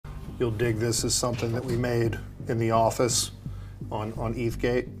You'll dig this as something that we made in the office on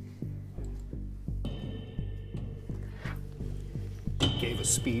ETHgate. Gave a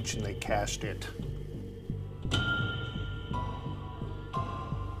speech and they cashed it.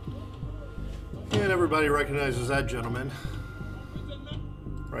 And everybody recognizes that gentleman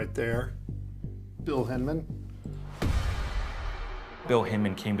right there, Bill Hinman. Bill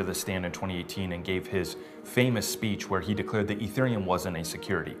Hinman came to the stand in 2018 and gave his famous speech where he declared that Ethereum wasn't a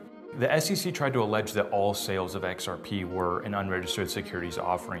security. The SEC tried to allege that all sales of XRP were an unregistered securities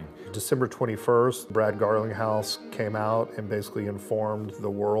offering. December 21st, Brad Garlinghouse came out and basically informed the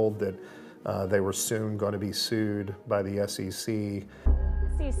world that they were soon going to be sued by the SEC.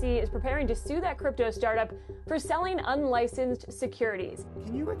 The SEC is preparing to sue that crypto startup for selling unlicensed securities.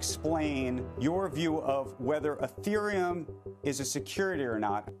 Can you explain your view of whether Ethereum is a security or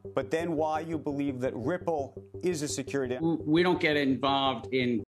not, but then why you believe that Ripple is a security? We don't get involved in